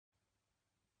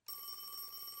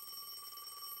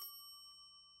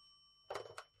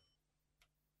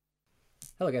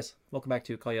Hello, guys. Welcome back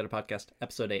to Call You Out a Podcast,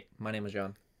 episode 8. My name is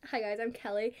John. Hi guys, I'm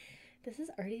Kelly. This is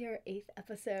already our 8th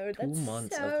episode. 2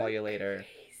 months of Call You Later.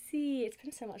 Crazy. It's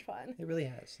been so much fun. It really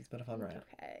has. It's been a fun ride.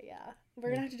 Okay, yeah. We're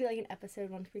gonna have to do like an episode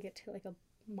once we get to like a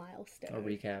milestone. A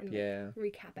recap, and, yeah.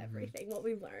 Recap everything, what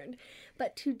we've learned.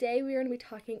 But today we are going to be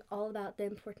talking all about the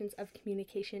importance of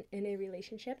communication in a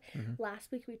relationship.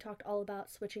 Last week we talked all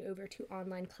about switching over to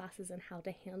online classes and how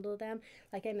to handle them.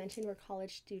 Like I mentioned, we're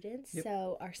college students,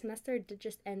 so our semester did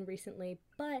just end recently,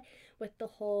 but with the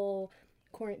whole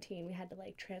quarantine we had to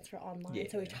like transfer online,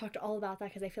 so we talked all about that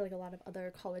because I feel like a lot of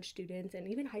other college students and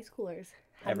even high schoolers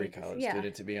Every college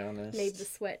student, to be honest, made the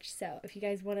switch. So if you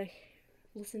guys want to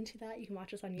listen to that, you can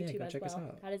watch us on YouTube as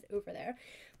well. That is over there.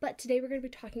 But today we're going to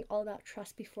be talking all about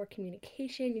trust before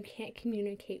communication. You can't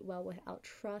communicate well without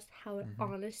trust, how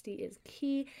honesty is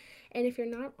key, and if you're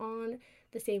not on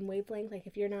the same wavelength, like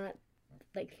if you're not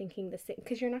like thinking the same,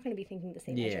 because you're not going to be thinking the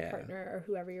same as your partner or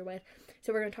whoever you're with.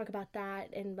 So we're going to talk about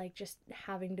that and like just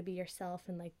having to be yourself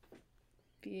and like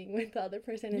being with the other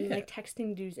person and like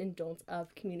texting do's and don'ts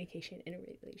of communication in a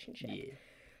relationship.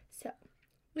 So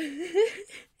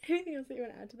anything else that you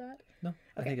want to add to that? No,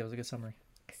 I think that was a good summary.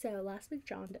 So last week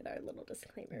John did our little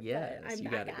disclaimer. Yes, but I'm you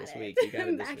back got it at this it. week. You got it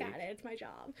I'm this back week. at it. It's my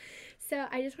job. So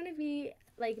I just want to be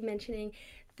like mentioning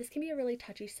this can be a really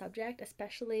touchy subject,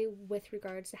 especially with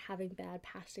regards to having bad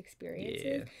past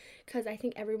experiences, because I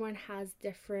think everyone has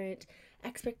different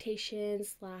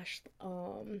expectations slash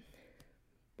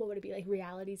what would it be, like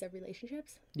realities of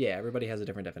relationships. Yeah, everybody has a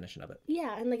different definition of it.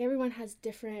 Yeah, and like everyone has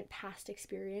different past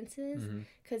experiences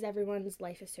because everyone's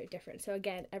life is so different. So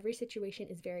again, every situation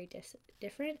is very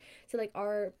different. So like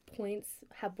our points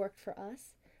have worked for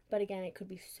us, but again, it could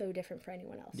be so different for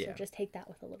anyone else. So just take that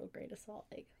with a little grain of salt.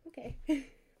 Like, okay.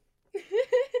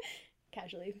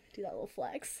 Casually do that little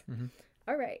flex.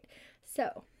 All right.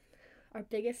 So our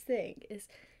biggest thing is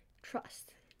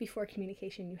trust. Before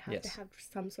communication, you have to have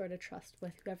some sort of trust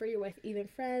with whoever you're with, even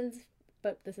friends,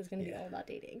 but this is going to be all about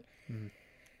dating.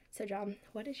 So John,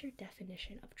 what is your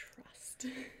definition of trust?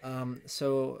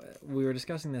 So we were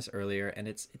discussing this earlier, and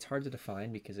it's hard to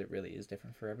define because it really is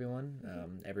different for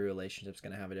everyone. Every relationship's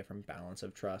going to have a different balance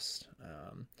of trust.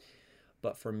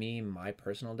 But for me, my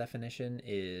personal definition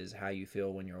is how you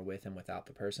feel when you're with and without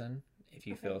the person. If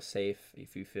you feel safe,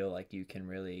 if you feel like you can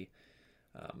really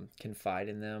confide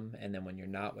in them, and then when you're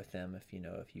not with them, if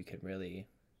you can really,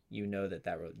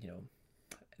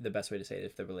 the best way to say it,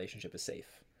 if the relationship is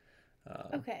safe.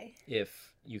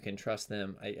 If you can trust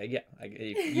them,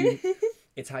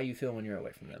 it's how you feel when you're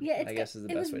away from them. Yeah, I guess is the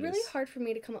best way. It was really hard for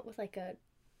me to come up with like a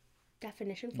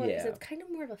definition for it because it's kind of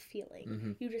more of a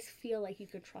feeling. You just feel like you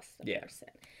could trust the person.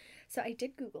 So I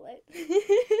did Google it.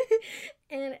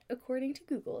 And according to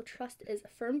Google, trust is a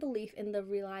firm belief in the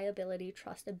reliability,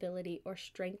 trustability, or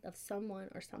strength of someone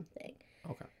or something.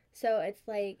 Okay. So it's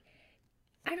like,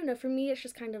 I don't know, for me it's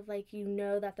just kind of like you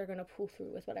know that they're going to pull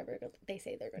through with whatever they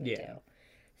say they're going to do.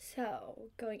 So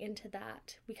going into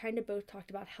that, we kind of both talked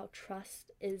about how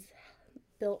trust is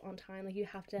built on time. Like you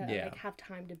have to like have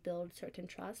time to build certain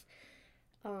trust.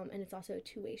 And it's also a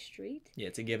two-way street. Yeah,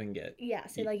 it's a give and get. Yeah,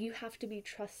 so like you have to be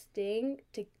trusting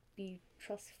to be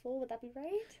trustful. Would that be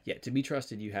right? Yeah, to be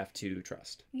trusted, you have to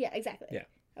trust. Yeah, exactly. Yeah.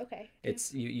 Okay.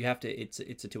 It's you have to. It's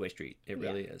a two-way street. It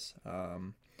really is.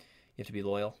 You have to be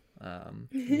loyal.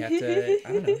 You have to.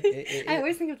 I don't know. I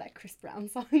always think of that Chris Brown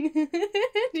song. Do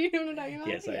you know what I'm talking about?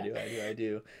 Yes, I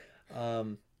do.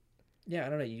 Yeah,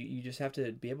 I don't know. You just have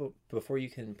to be able, before you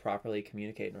can properly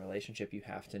communicate in a relationship, you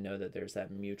have to know that there's that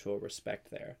mutual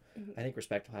respect there. I think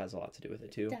respect has a lot to do with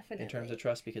it too. Definitely. In terms of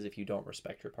trust, because if you don't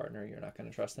respect your partner, you're not going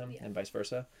to trust them, and vice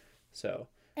versa. So.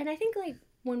 And I think like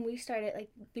when we started, like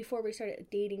before we started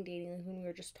dating, like when we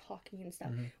were just talking and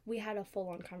stuff, we had a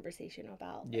full-on conversation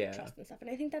about like, trust and stuff. And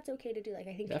I think that's okay to do. Like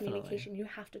I think communication, you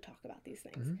have to talk about these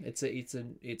things.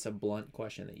 It's a blunt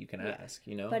question that you can ask,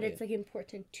 you know. But it's like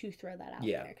important to throw that out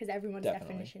there because everyone's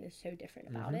definition is so different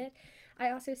about it.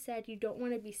 I also said you don't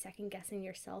want to be second-guessing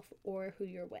yourself or who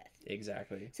you're with.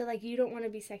 Exactly. So like you don't want to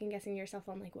be second-guessing yourself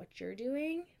on like what you're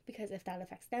doing, because if that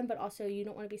affects them, but also you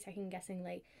don't want to be second-guessing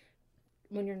like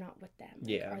when you're not with them.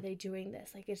 Like, are they doing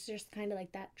this? Like, it's just kind of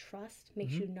like that trust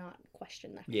makes you not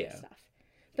question that kind of stuff.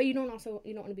 But you don't want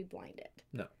to be blinded.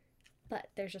 No. But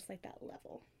there's just like that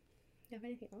level. You have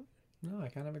anything else? No, I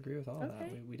kind of agree with all of that.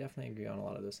 We definitely agree on a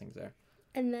lot of those things there.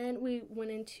 And then we went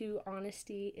into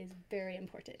honesty is very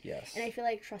important. Yes. And I feel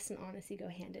like trust and honesty go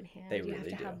hand in hand. You have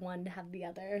to have one to have the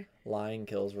other. Lying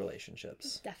kills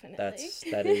relationships. Definitely.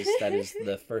 That is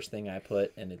the first thing I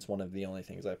put, and it's one of the only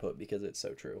things I put because it's so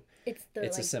true. It's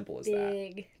like, as simple as that.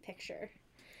 Big picture.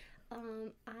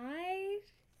 I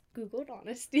Googled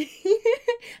honesty.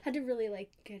 Had to really like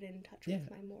get in touch with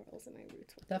my morals and my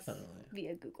roots with Definitely.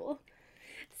 via Google.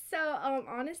 So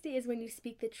honesty is when you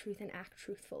speak the truth and act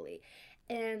truthfully.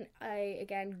 And I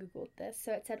again Googled this.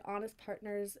 So it said honest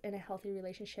partners in a healthy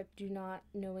relationship do not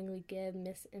knowingly give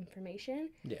misinformation.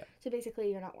 Yeah. So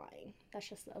basically you're not lying. That's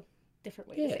just a different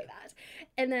way to say that.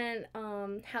 And then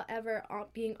however,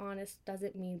 being honest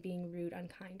doesn't mean being rude,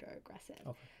 unkind, or aggressive.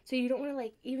 Okay. So you don't want to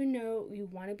like, even though you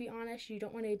want to be honest, you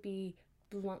don't want to be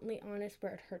bluntly honest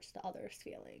where it hurts the other's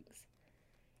feelings.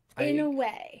 In a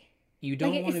way. You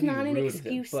don't like, want to be rude. It's not an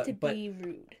excuse to be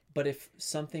rude. But if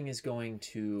something is going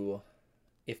to,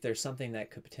 if there's something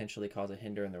that could potentially cause a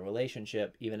hinder in the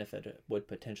relationship, even if it would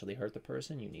potentially hurt the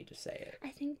person, you need to say it. I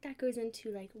think that goes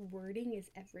into like wording is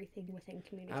everything within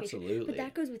communication. Absolutely. But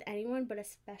that goes with anyone, but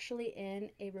especially in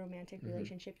a romantic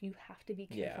relationship, you have to be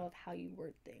careful of how you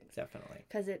word things. Definitely.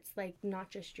 Because it's like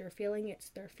not just your feeling, it's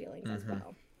their feelings as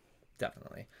well.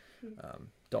 Definitely.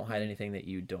 Don't hide anything that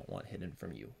you don't want hidden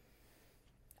from you.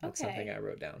 That's something I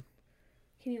wrote down.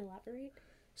 Can you elaborate?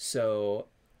 So,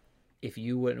 if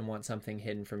you wouldn't want something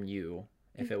hidden from you,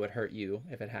 if it would hurt you,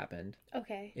 if it happened.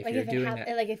 Okay. If you're doing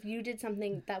that, like if you did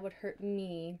something that would hurt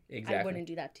me, I wouldn't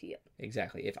do that to you.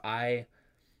 Exactly. If I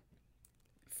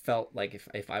felt like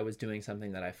if I was doing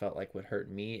something that I felt like would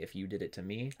hurt me, if you did it to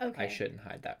me, I shouldn't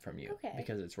hide that from you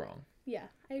because it's wrong. Yeah,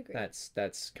 I agree.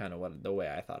 That's kind of the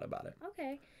way I thought about it.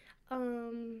 Okay.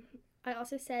 I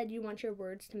also said you want your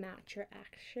words to match your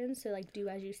actions. So, like, do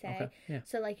as you say. Okay. Yeah.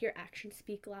 So, like, your actions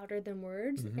speak louder than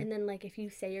words. And then, like, if you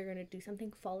say you're going to do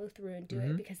something, follow through and do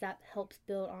it because that helps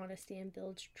build honesty and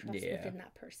builds trust within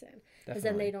that person. Because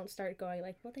then they don't start going,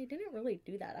 like, well, they didn't really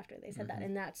do that after they said that.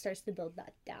 And that starts to build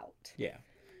that doubt. Yeah.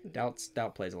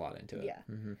 Doubt plays a lot into it. Yeah.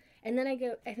 And then I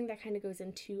think that kind of goes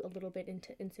into a little bit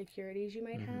into insecurities you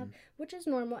might have, which is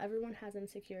normal. Everyone has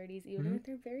insecurities, even if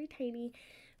they're very tiny.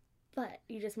 But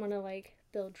you just want to, like,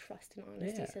 build trust and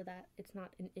honesty so that it's not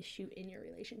an issue in your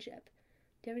relationship.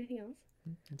 Do you have anything else?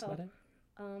 That's about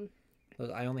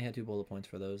it. I only had 2 bullet points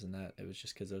for those, and that it was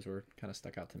just because those were kind of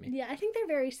stuck out to me. Yeah, I think they're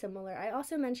very similar. I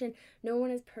also mentioned no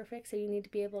one is perfect, so you need to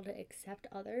be able to accept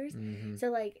others. So,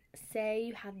 like, say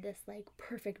you have this, like,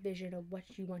 perfect vision of what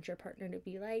you want your partner to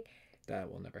be like.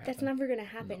 That will never happen. That's never going to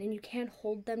happen. No. And you can't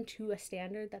hold them to a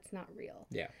standard that's not real.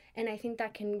 Yeah. And I think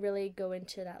that can really go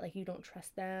into that, like, you don't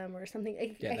trust them or something.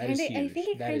 I think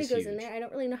it kind of goes in there. I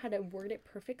don't really know how to word it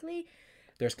perfectly.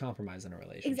 There's compromise in a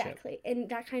relationship. Exactly. And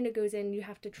that kind of goes in, you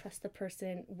have to trust the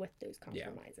person with those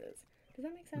compromises. Yeah. Does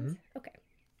that make sense? Okay.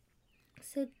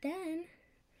 So then,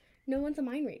 no one's a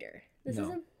mind reader. This is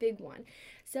a big one.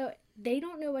 So they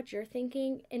don't know what you're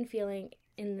thinking and feeling,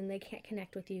 and then they can't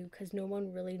connect with you because no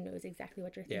one really knows exactly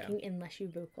what you're thinking unless you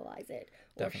vocalize it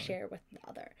or share with the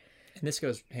other. And this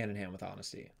goes hand in hand with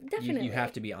honesty. Definitely. You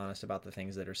have to be honest about the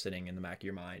things that are sitting in the back of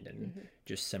your mind and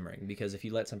just simmering, because if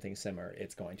you let something simmer,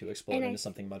 it's going to explode into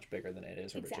something much bigger than it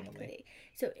is originally. Exactly.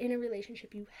 So in a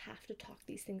relationship, you have to talk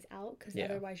these things out because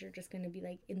otherwise you're just going to be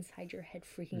like inside your head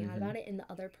freaking out about it, and the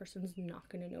other person's not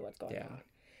going to know what's going on.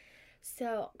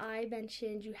 So I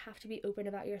mentioned you have to be open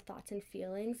about your thoughts and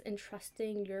feelings and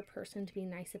trusting your person to be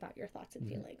nice about your thoughts and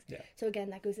feelings. Yeah. So again,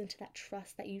 that goes into that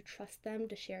trust, that you trust them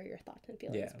to share your thoughts and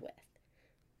feelings with.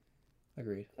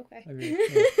 Agreed. Okay. Agreed.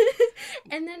 Yeah.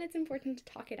 And then it's important to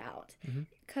talk it out.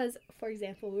 Because, for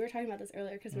example, we were talking about this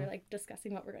earlier because we were, like,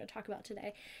 discussing what we're going to talk about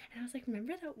today. And I was like,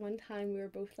 remember that one time we were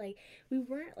both, like, we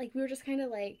were just kind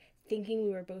of, like, thinking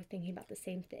we were both thinking about the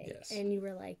same thing. Yes. And you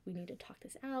were like, we need to talk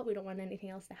this out. We don't want anything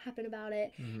else to happen about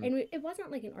it. And it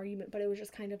wasn't, like, an argument, but it was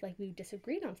just kind of, like, we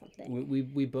disagreed on something.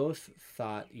 We both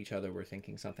thought each other were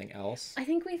thinking something else. I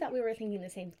think we thought we were thinking the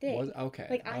same thing. Okay.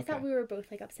 Like, I thought we were both,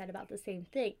 like, upset about the same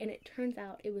thing. And it turns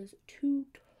out it was 2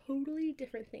 totally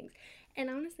different things. And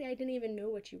honestly, I didn't even know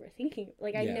what you were thinking.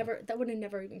 Like, that would have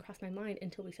never even crossed my mind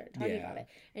until we started talking about it.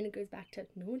 And it goes back to,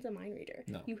 no one's a mind reader.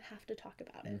 No. You have to talk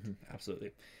about it.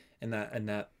 Absolutely. And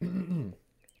that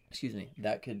excuse me,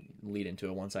 that could lead into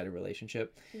a one-sided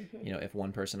relationship. You know, if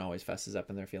one person always fesses up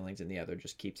in their feelings and the other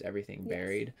just keeps everything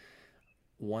buried.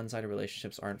 One-sided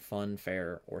relationships aren't fun,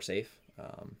 fair, or safe.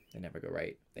 They never go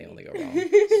right. They only go wrong.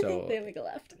 So they only go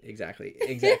left. Exactly.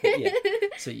 Yeah.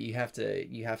 So you have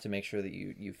to make sure that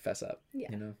you fess up. Yeah.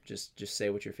 You know, just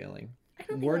say what you're feeling.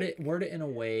 Word it in a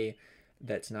way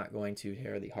that's not going to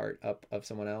tear the heart up of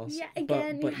someone else. Yeah.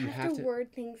 Again, but you have to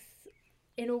word things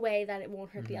in a way that it won't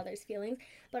hurt the other's feelings,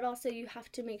 but also you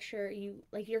have to make sure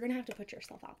you're gonna have to put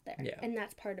yourself out there. Yeah. And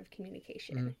that's part of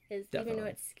communication. Is Definitely. Even though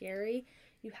it's scary,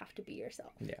 you have to be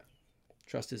yourself. Yeah.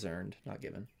 Trust is earned, not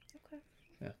given. Okay.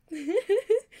 Yeah.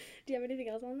 Do Do you have anything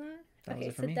else on that? That was Okay,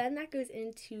 it for so me. then that goes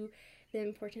into the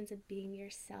importance of being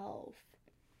yourself.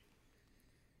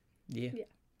 Yeah.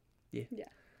 Yeah.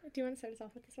 Do you want to start us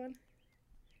off with this one?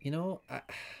 You know,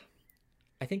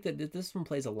 I think that this one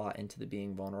plays a lot into the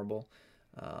being vulnerable.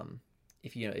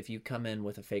 If you come in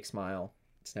with a fake smile,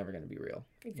 it's never going to be real.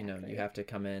 Exactly. You know, you have to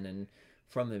come in and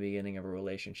from the beginning of a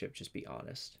relationship, just be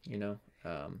honest. You know,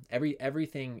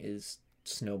 everything is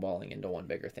snowballing into one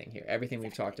bigger thing here. Everything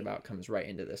we've talked about comes right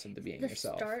into this of the being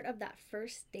yourself. The start of that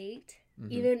first date,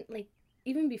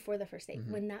 even before the first date,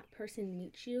 when that person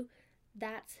meets you,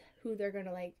 that's who they're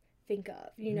gonna like think of,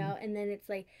 you know. And then it's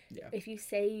like, if you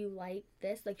say you like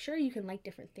this, like, sure, you can like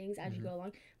different things as you go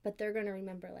along, but they're gonna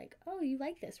remember like, oh, you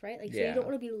like this, right? Like, so you don't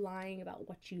want to be lying about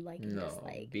what you like and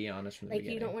dislike. Be honest from the like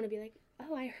beginning. You don't want to be like,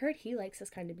 oh, I heard he likes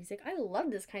this kind of music, I love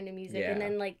this kind of music, and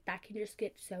then like that can just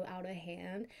get so out of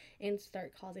hand and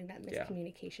start causing that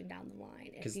miscommunication down the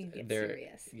line if you get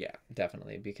serious. Yeah,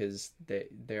 definitely, because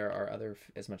there are other,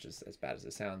 as much as bad as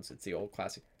it sounds, it's the old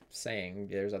classic saying,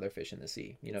 there's other fish in the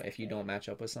sea. You know, if you don't match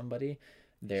up with somebody,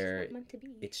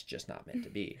 it's just not meant to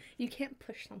be. You can't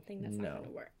push something that's not going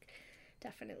to work.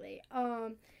 Definitely.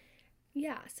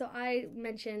 Yeah, so I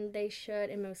mentioned they should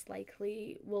and most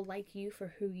likely will like you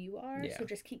for who you are. So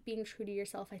just keep being true to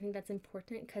yourself. I think that's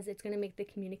important because it's going to make the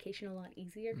communication a lot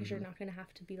easier because you're not going to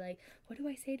have to be like, what do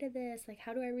I say to this? Like,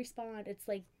 how do I respond? It's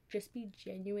like, just be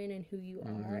genuine in who you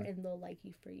are and they'll like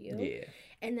you for you. Yeah.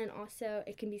 And then also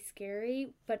it can be scary,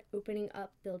 but opening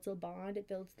up builds a bond. It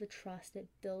builds the trust. It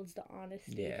builds the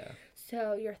honesty. Yeah.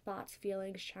 So your thoughts,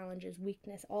 feelings, challenges,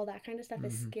 weakness, all that kind of stuff,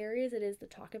 as scary as it is to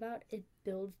talk about, it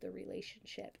builds the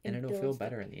relationship. And it'll feel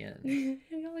better in the end.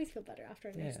 You always feel better after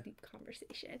a nice deep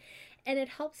conversation. And it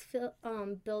helps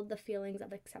build the feelings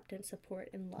of acceptance,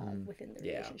 support, and love within the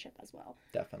relationship as well.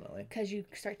 Definitely. Because you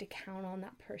start to count on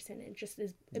that person. It just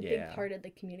is a big part of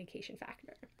the communication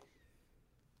factor.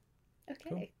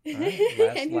 Okay. Cool. All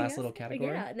right. Last little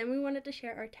category. Yeah. And then we wanted to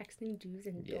share our texting do's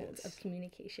and don'ts of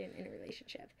communication in a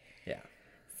relationship. Yeah.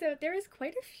 So there is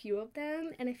quite a few of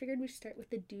them, and I figured we'd start with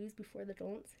the do's before the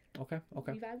don'ts. Okay. You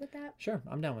vibe with that? Sure,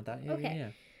 I'm down with that. Yeah, okay. Yeah.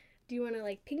 Do you want to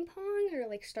like ping pong or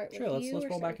like start with you? Sure, let's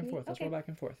roll back and forth. Let's roll back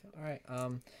and forth. All right.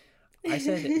 I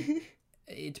said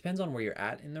it depends on where you're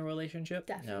at in the relationship.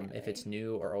 Definitely. If it's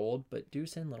new or old, but do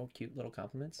send cute little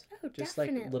compliments. Oh, just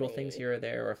definitely. like little things here or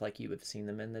there, or if like you have seen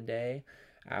them in the day,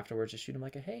 afterwards just shoot them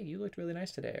like a hey, you looked really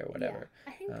nice today or whatever.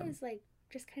 Yeah. I think those like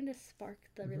just kind of spark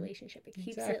the relationship. It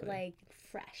keeps it like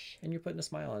fresh. And you're putting a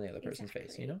smile on the other person's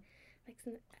face, you know? Like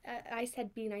I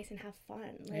said, be nice and have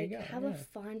fun. Like have a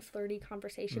fun, flirty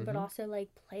conversation, but also like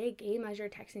play a game as you're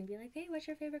texting. Be like, hey, what's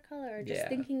your favorite color? Or just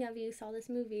thinking of you, saw this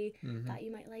movie, thought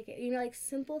you might like it. You know, like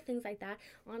simple things like that.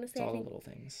 Honestly, it's all I think little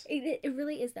things. It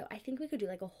really is though. I think we could do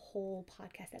like a whole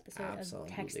podcast episode of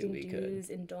texting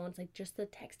do's and don'ts, like just the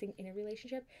texting in a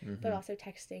relationship, but also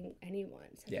texting anyone.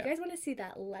 So if you guys want to see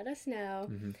that, let us know.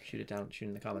 Shoot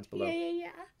in the comments below. Yeah.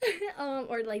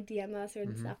 Or like DM us or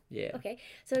stuff. Yeah. Okay.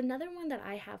 So another one that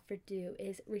I have for do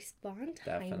is respond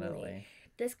timely. Definitely.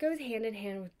 This goes hand in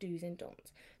hand with do's and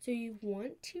don'ts. So you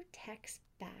want to text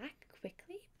back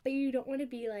quickly, but you don't want to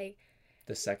be like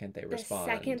the second they respond.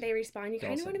 You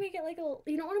kind of want to make it like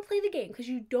you don't want to play the game because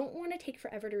you don't want to take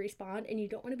forever to respond, and you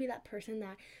don't want to be that person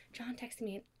that John texted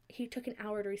me and he took an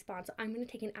hour to respond, so I'm going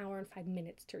to take an hour and 5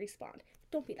 minutes to respond.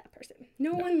 Don't be that person.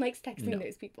 No one likes texting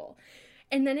those people.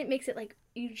 And then it makes it like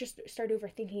you just start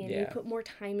overthinking and you put more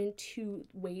time into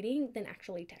waiting than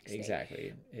actually texting.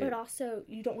 Exactly. But also,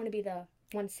 you don't want to be the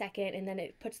 1 second and then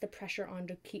it puts the pressure on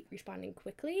to keep responding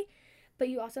quickly. But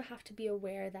you also have to be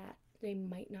aware that they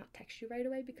might not text you right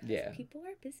away because people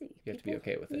are busy. You have to be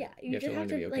okay with it. Yeah. You have to learn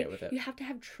to be okay with it. You have to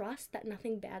have trust that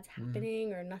nothing bad's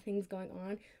happening or nothing's going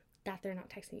on, that they're not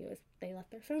texting you if they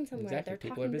left their phone somewhere. Exactly. They're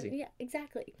people are busy. Yeah,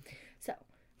 exactly. So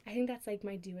I think that's like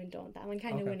my do and don't. That one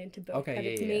kind of went into both, okay, but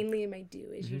it's mainly my do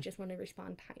is you just want to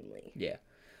respond timely. Yeah.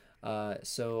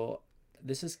 So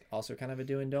this is also kind of a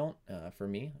do and don't for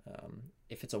me.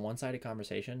 If it's a one-sided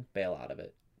conversation, bail out of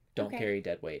it. Don't carry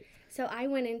dead weight. So I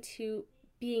went into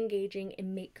be engaging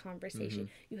and make conversation.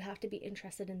 You have to be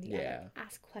interested in the other.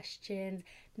 Ask questions.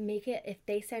 Make it, if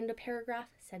they send a paragraph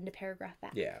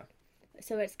back. Yeah.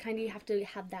 So it's kind of, you have to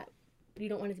have that, you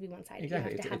don't want it to be one-sided.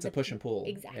 Exactly. You have to it's a push and pull.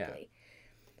 Exactly.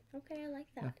 Yeah. Okay, I like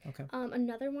that. Yeah, okay.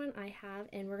 Another one I have,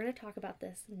 and we're going to talk about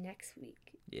this next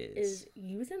week, is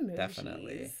use emojis.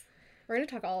 Definitely. We're going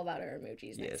to talk all about our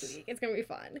emojis next week. It's going to be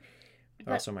fun.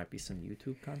 There also might be some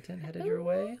YouTube content headed your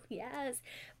way. Yes.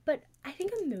 But I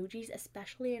think emojis,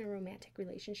 especially in a romantic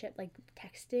relationship, like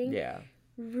texting,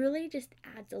 really just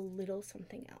adds a little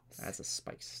something else. Adds a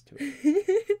spice to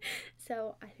it.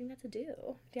 So I think that's a do.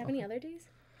 Do you have any other do's?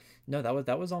 No,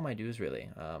 that was all my do's really.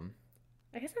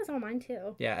 I guess that's all mine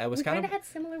too. Yeah, it was we kind of had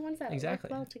similar ones that exactly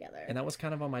worked well together. And that was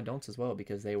kind of on my don'ts as well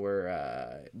because they were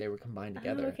combined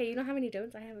together. Oh, okay, you don't have any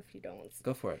don'ts? I have a few don'ts.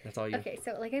 Go for it. That's all you. Okay,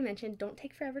 so like I mentioned, don't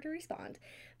take forever to respond,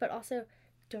 but also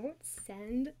don't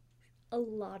send a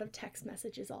lot of text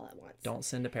messages all at once. Don't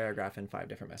send a paragraph in 5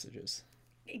 different messages.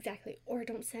 Exactly. Or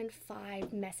don't send 5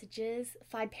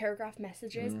 paragraph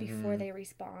messages before they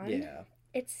respond. Yeah.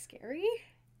 It's scary.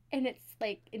 And it's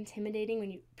like intimidating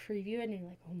when you preview it and you're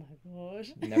like, oh my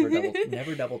gosh.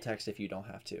 Never double text if you don't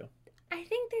have to. I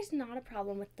think there's not a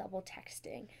problem with double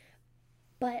texting,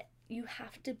 but you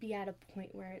have to be at a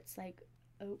point where it's like,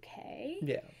 okay.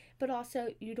 Yeah. But also,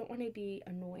 you don't want to be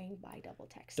annoying by double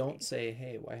texting. Don't say,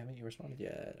 hey, why haven't you responded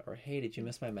yet? Or, hey, did you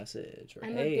miss my message? Or,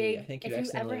 I think you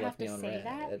accidentally left me on red.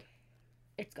 That,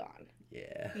 it's gone.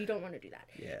 Yeah. You don't want to do that.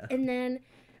 Yeah. And then,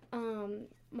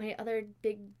 my other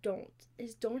big don't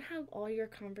is don't have all your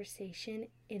conversation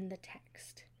in the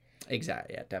text.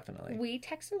 Exactly. Yeah, definitely. We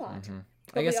text a lot. Mm-hmm.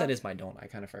 I guess that is my don't. I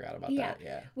kind of forgot about that.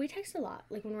 Yeah. We text a lot,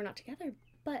 like when we're not together,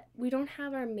 but we don't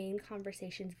have our main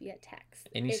conversations via text.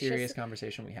 Any serious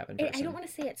conversation we have in person. I don't want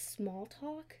to say it's small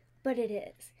talk, but it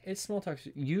is. It's small talk.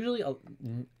 Usually,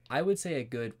 I would say a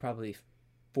good probably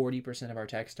 40% of our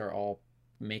texts are all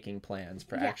making plans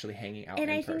for actually hanging out in person.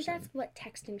 And I think that's what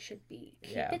texting should be.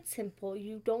 Keep it simple.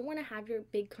 You don't want to have your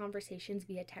big conversations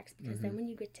via text because then when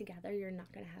you get together, you're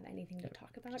not going to have anything to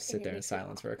talk about. Just sit there in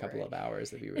silence for a couple of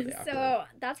hours. That'd be really awkward. So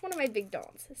that's one of my big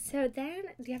don'ts. So then,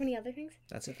 do you have any other things?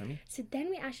 That's it for me. So then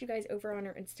we asked you guys over on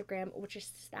our Instagram, which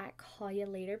is that Call You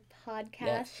Later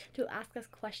podcast, to ask us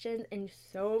questions. And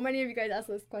so many of you guys asked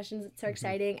those questions. It's so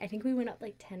exciting. I think we went up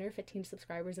like 10 or 15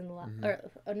 subscribers in the last,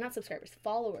 or not subscribers,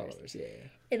 followers.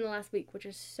 In the last week, which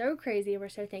is so crazy, and we're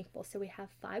so thankful. So we have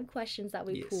 5 questions that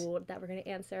we pulled that we're going to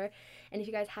answer. And if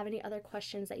you guys have any other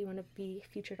questions that you want to be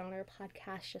featured on our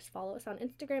podcast, just follow us on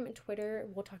Instagram and Twitter.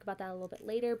 We'll talk about that a little bit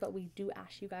later, but we do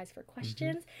ask you guys for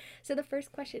questions. So the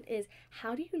first question is,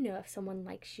 how do you know if someone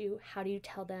likes you? How do you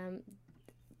tell them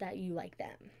that you like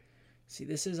them? See,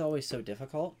 this is always so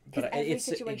difficult, but every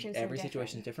situation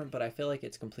is different. But I feel like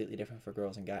it's completely different for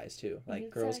girls and guys too. Like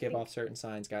girls give off certain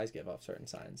signs, guys give off certain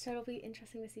signs. So it'll be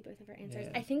interesting to see both of our answers.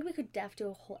 Yeah. I think we could do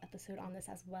a whole episode on this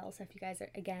as well. So if you guys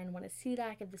want to see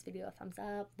that, give this video a thumbs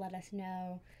up, let us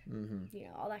know. You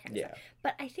know, all that kind of stuff.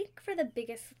 But I think for the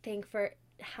biggest thing for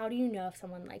how do you know if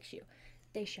someone likes you,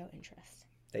 they show interest.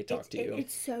 They talk to you.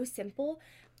 It's so simple.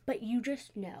 But you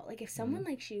just know, like if someone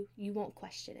likes you, you won't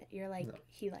question it. You're like,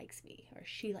 he likes me or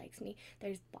she likes me.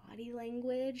 There's body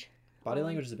language. Body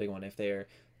language is a big one. If they're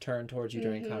turned towards you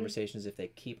during conversations, if they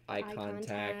keep eye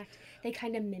contact. They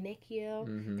kind of mimic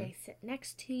you. They sit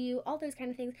next to you. All those kind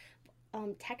of things.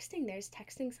 Texting, there's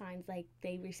texting signs like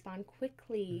they respond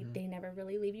quickly. They never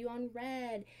really leave you on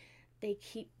red.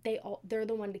 They're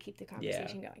the one to keep the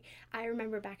conversation going. I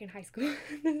remember back in high school,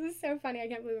 this is so funny, I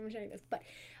can't believe I'm sharing this, but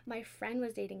my friend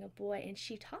was dating a boy and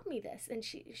she taught me this, and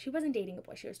she wasn't dating a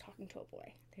boy, she was talking to a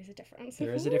boy. There's a difference.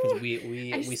 There is a difference.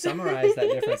 We summarized that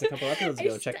difference a couple episodes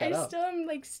ago. Check that out.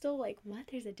 I'm still like, what?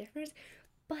 There's a difference?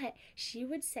 But she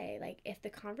would say, like, if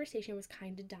the conversation was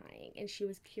kind of dying and she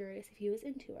was curious if he was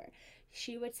into her,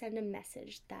 she would send a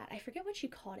message that, I forget what she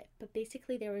called it, but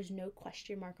basically there was no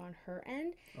question mark on her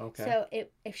end. Okay. So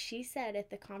if she said, if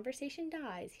the conversation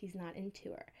dies, he's not into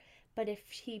her. But if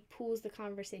he pulls the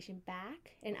conversation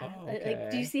back, and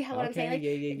like, do you see what I'm saying?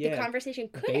 Like, the conversation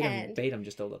could end. Bait him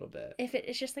just a little bit. If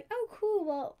it's just like, oh, cool,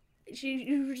 well,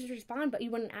 you would just respond, but you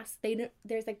wouldn't ask.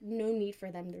 There's like no need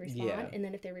for them to respond, and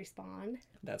then if they respond,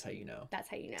 that's how you know.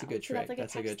 It's a good trick. So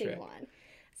that's like a texting one.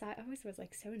 So I always was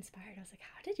like so inspired. I was like,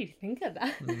 how did you think of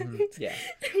that? Yeah,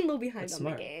 I'm a little behind on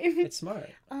the game. It's smart.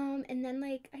 And then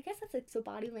like I guess that's like so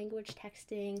body language,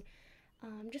 texting,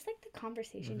 just like the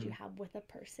conversations you have with a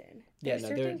person. There's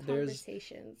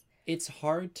conversations. It's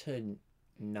hard to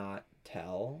not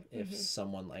tell if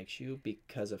someone likes you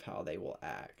because of how they will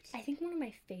act. I think one of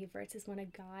my favorites is when a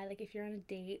guy, like if you're on a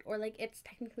date or like it's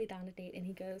technically down a date and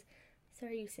he goes, so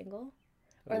are you single?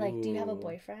 Or like, do you have a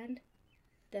boyfriend?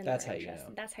 Then that's how you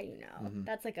know. That's how you know.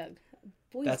 That's like a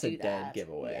boys that's do a dead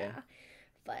giveaway. Yeah.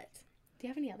 But do you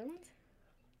have any other ones?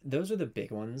 Those are the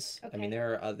big ones. Okay. I mean,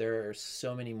 there are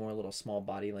so many more little small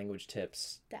body language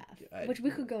tips. Which we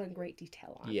could go in great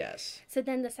detail on. Yes. So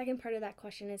then the second part of that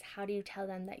question is, how do you tell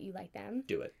them that you like them?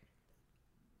 Do it.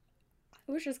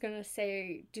 I was just going to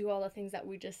say, do all the things that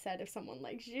we just said if someone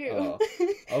likes you. Oh,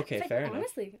 okay, fair enough.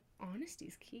 Honestly,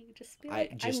 honesty's key. Just be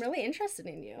like, I'm really interested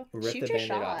in you. Shoot your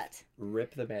shot.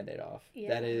 Rip the Band-Aid off. Yeah.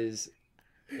 That is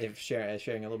if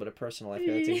sharing a little bit of personal, I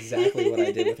feel that's exactly what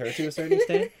I did with her to a certain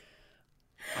extent.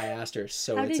 I asked her,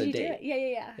 so How it's did a you date. do it?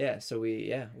 Yeah. Yeah, so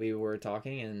we were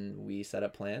talking and we set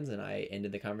up plans and I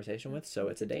ended the conversation with, so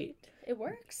it's a date. It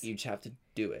works. You just have to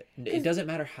do it. It doesn't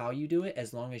matter how you do it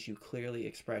as long as you clearly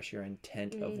express your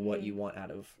intent of what you want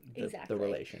out of the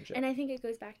relationship. And I think it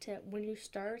goes back to when you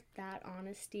start that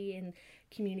honesty and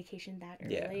communication that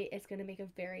early, it's going to make a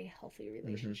very healthy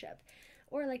relationship.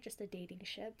 Or like just a dating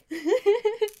ship.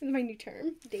 My new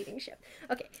term, dating ship.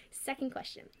 Okay, second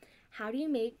question. How to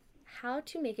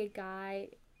make a guy...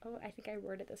 Oh, I think I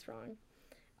worded this wrong.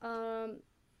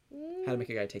 How to make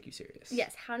a guy take you serious.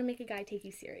 Yes, how to make a guy take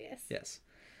you serious. Yes.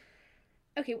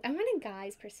 Okay, I want a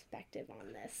guy's perspective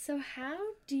on this. So how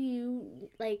do you,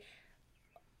 like...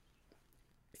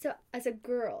 So as a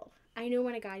girl, I know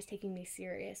when a guy's taking me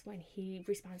serious when he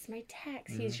responds to my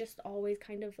text. He's just always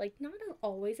kind of like, not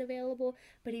always available,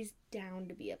 but he's down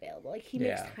to be available. Like he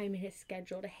makes time in his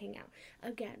schedule to hang out.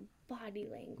 Again, body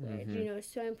language, is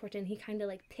so important. He kind of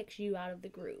like picks you out of the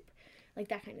group. Like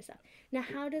that kind of stuff. Now,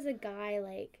 how does a guy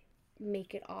like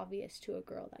make it obvious to a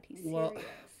girl that he's serious? Well,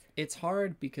 it's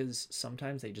hard because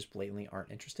sometimes they just blatantly aren't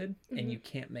interested, and you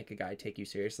can't make a guy take you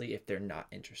seriously if they're not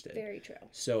interested. Very true.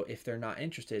 So if they're not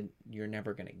interested, you're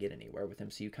never going to get anywhere with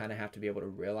them. So you kind of have to be able to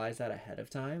realize that ahead of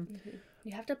time.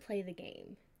 You have to play the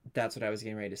game. That's what I was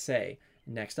getting ready to say.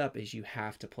 Next up is you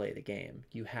have to play the game.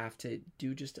 You have to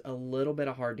do just a little bit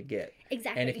of hard to get.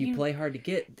 Exactly. And if you play hard to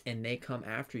get and they come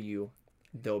after you,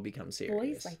 they'll become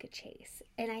serious. Boys like a chase.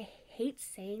 And I hate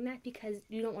saying that because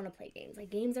you don't want to play games. Like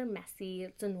games are messy,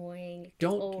 it's annoying.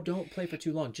 Don't play for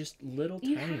too long. Just little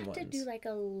tiny ones. You have to do like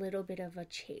a little bit of a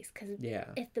chase because yeah.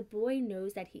 if the boy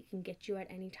knows that he can get you at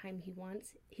any time he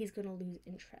wants, he's going to lose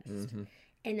interest.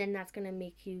 And then that's going to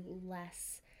make you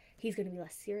less... He's going to be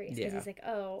less serious because he's like,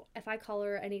 oh, if I call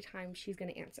her anytime, she's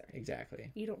going to answer. Exactly.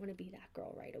 You don't want to be that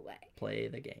girl right away. Play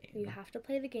the game. You have to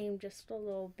play the game just a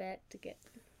little bit to get...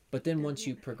 But then once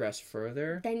you progress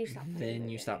further, then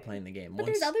you stop playing the game. But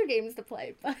there's other games to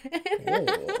play. But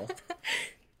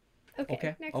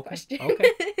Okay, next question.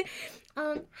 Okay.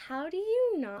 How do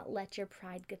you not let your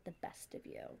pride get the best of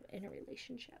you in a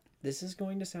relationship? This is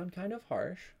going to sound kind of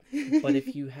harsh, but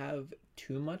if you have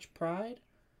too much pride,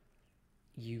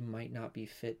 you might not be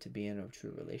fit to be in a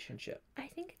true relationship. I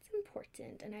think it's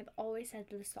important, and I've always said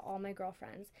this to all my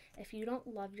girlfriends. If you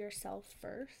don't love yourself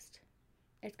first,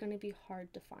 it's going to be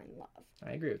hard to find love.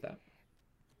 I agree with that.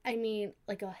 I mean,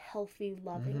 like a healthy,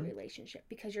 loving relationship,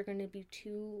 because you're going to be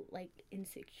too, like,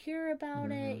 insecure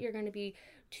about it. You're going to be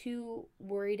too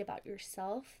worried about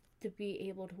yourself to be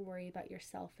able to worry about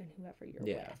yourself and whoever you're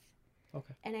with.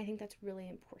 Okay. And I think that's really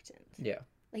important. Yeah.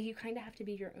 Like, you kind of have to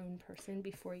be your own person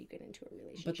before you get into a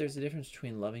relationship. But there's a difference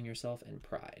between loving yourself and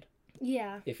pride.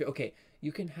 Yeah. If you're, okay,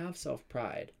 you can have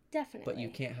self-pride. Definitely. But you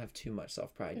can't have too much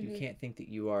self-pride. You can't think that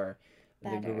you are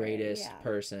the greatest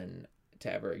person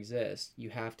to ever exist.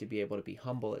 You have to be able to be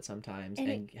humble at sometimes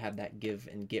and have that give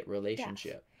and get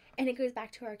relationship. And it goes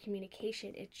back to our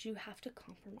communication. It's you have to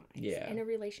compromise. Yeah. And a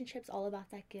relationship's all about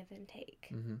that give and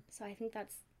take. So I think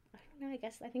that's, I don't know,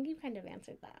 I think you kind of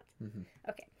answered that.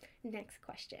 Okay, next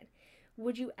question.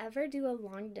 Would you ever do a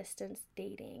long distance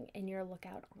dating and your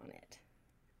lookout on it?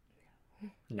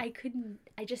 No.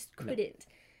 I just couldn't.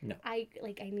 No. I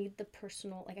need the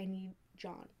personal, like I need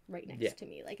John right next to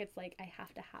me. Like it's like I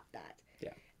have to have that.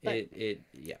 Yeah. But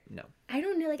no. I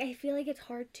don't know, like I feel like it's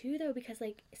hard too though, because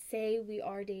like say we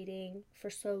are dating for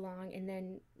so long and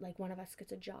then like one of us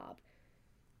gets a job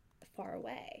far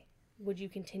away. Would you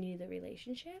continue the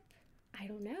relationship? I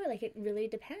don't know. Like it really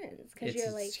depends because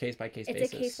you're like case by case basis.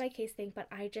 It's a case by case thing, but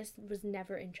I just was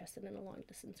never interested in a long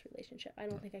distance relationship. I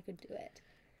don't think I could do it.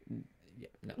 Yeah,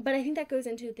 no. But I think that goes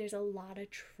into there's a lot of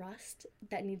trust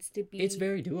that needs to be. It's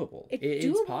very doable. It's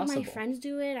doable. Possible. My friends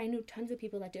do it. I know tons of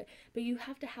people that do it. But you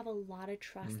have to have a lot of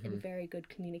trust and very good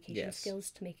communication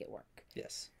skills to make it work.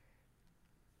 Yes.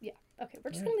 Yeah. Okay.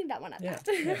 We're just going to leave that one at that.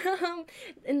 Yeah.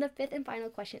 And the fifth and final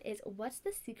question is, what's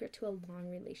the secret to a long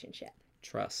relationship?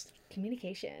 Trust.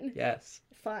 Communication. Yes.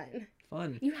 Fun.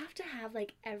 You have to have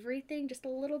like everything just a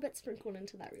little bit sprinkled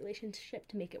into that relationship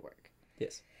to make it work.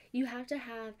 Yes. You have to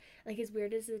have, like as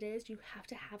weird as it is, you have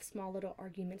to have small little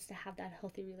arguments to have that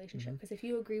healthy relationship. Because if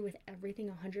you agree with everything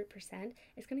 100%,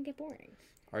 it's going to get boring.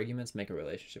 Arguments make a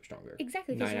relationship stronger.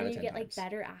 Exactly. Because then you get like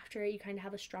better after. You kind of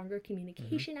have a stronger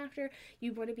communication after.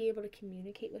 You want to be able to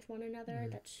communicate with one another.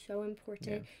 That's so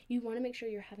important. Yeah. You want to make sure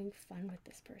you're having fun with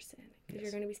this person. Because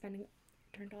you're going to be spending...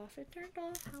 It turned off.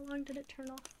 How long did it turn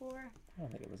off for? I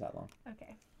don't think it was that long.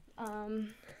 Okay.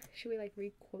 Should we like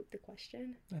re-quote the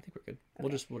question? I think we're good.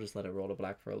 Okay. We'll just let it roll to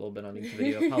black for a little bit on YouTube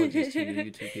video. Apologies to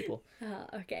you YouTube people.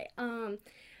 Okay.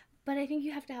 But I think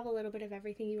you have to have a little bit of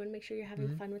everything. You want to make sure you're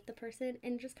having fun with the person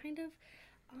and just kind of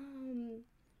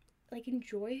like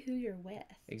enjoy who you're with.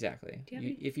 Exactly.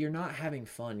 If you're not having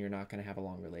fun, you're not going to have a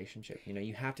long relationship. You know,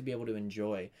 you have to be able to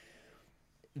enjoy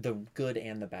the good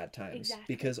and the bad times. Exactly.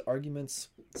 Because arguments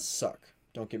suck.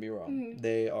 Don't get me wrong.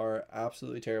 They are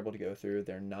absolutely terrible to go through.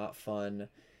 They're not fun.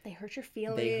 They hurt your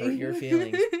feelings. They hurt your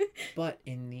feelings. But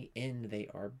in the end, they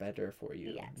are better for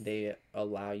you. Yes. They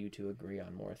allow you to agree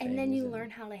on more things. And then you learn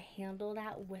how to handle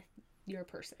that with your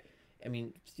person. I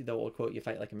mean, the old quote, you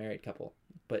fight like a married couple.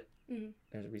 But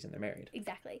there's a reason they're married.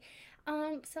 Exactly.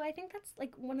 So I think that's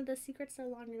like one of the secrets to a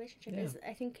long relationship is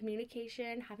I think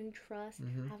communication, having trust,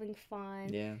 having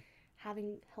fun,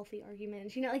 having healthy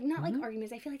arguments. You know, like not like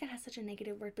arguments. I feel like that has such a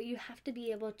negative word, but you have to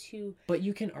be able to. But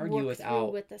you can argue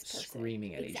without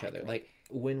screaming at each other. Like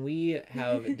when we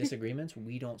have disagreements,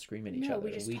 we don't scream at each other.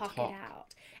 We just talk it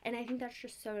out, and I think that's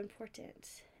just so important.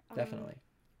 Definitely.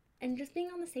 And just being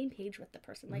on the same page with the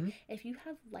person. Like, if you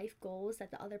have life goals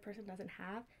that the other person doesn't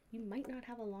have, you might not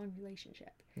have a long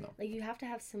relationship. No. Like, you have to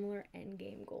have similar end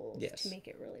game goals to make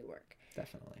it really work.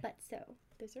 Definitely. But so,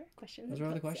 those are our questions. Those are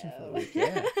all the questions for the week,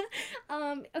 yeah.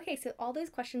 Okay, so all those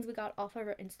questions we got off of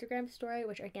our Instagram story,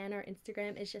 which again, our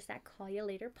Instagram is just at Call You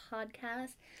Later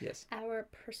Podcast. Yes. Our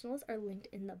personals are linked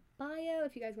in the bio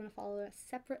if you guys want to follow us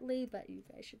separately, but you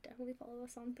guys should definitely follow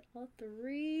us on all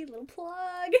three. Little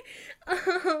plug.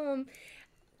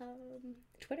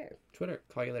 Twitter,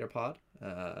 Call You Later Pod.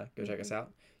 Go check us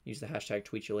out. Use the hashtag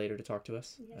 #TweetYouLater to talk to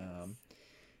us. Yes.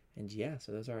 And yeah,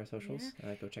 so those are our socials.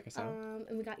 Go check us out.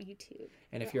 And we got YouTube.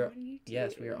 And if you're on YouTube.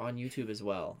 Yes, we are on YouTube as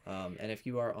well. And if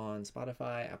you are on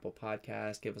Spotify, Apple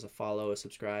Podcasts, give us a follow, a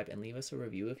subscribe, and leave us a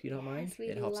review if you don't mind.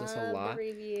 It helps us a lot. The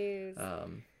reviews.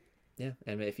 Yeah,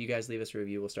 and if you guys leave us a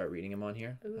review, we'll start reading them on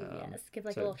here. Ooh, yes, give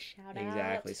like a little shout out.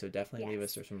 Exactly, so definitely leave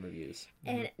us some reviews.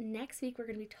 And next week we're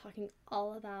going to be talking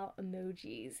all about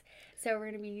emojis. So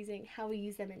we're going to be using how we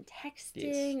use them in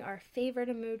texting, our favorite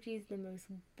emojis, the most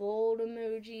bold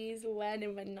emojis, when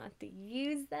and when not to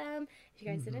use them. If you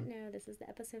guys didn't know, this is the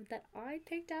episode that I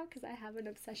picked out because I have an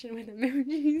obsession with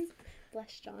emojis.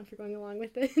 Bless John for going along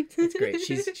with it. It's great.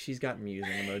 She's gotten me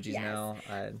using emojis now.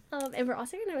 And we're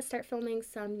also going to start filming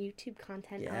some YouTube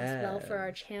content as well for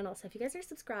our channel. So if you guys are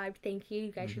subscribed, thank you.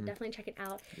 You guys should definitely check it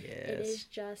out. Yes. It is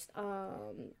just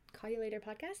Call You Later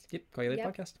Podcast. Yep, Call You Later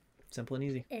Podcast. Simple and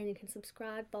easy. And you can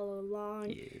subscribe, follow along.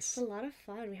 Yes. It's a lot of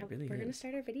fun. We're going to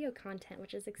start our video content,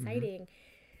 which is exciting.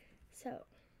 So,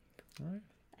 all right.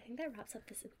 I think that wraps up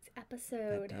this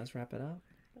episode. That does wrap it up.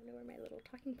 I don't know where my little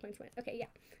talking points went. Okay, yeah.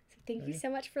 So thank you so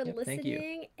much for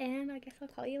listening, and I guess I'll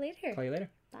call you later. Call you later.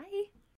 Bye.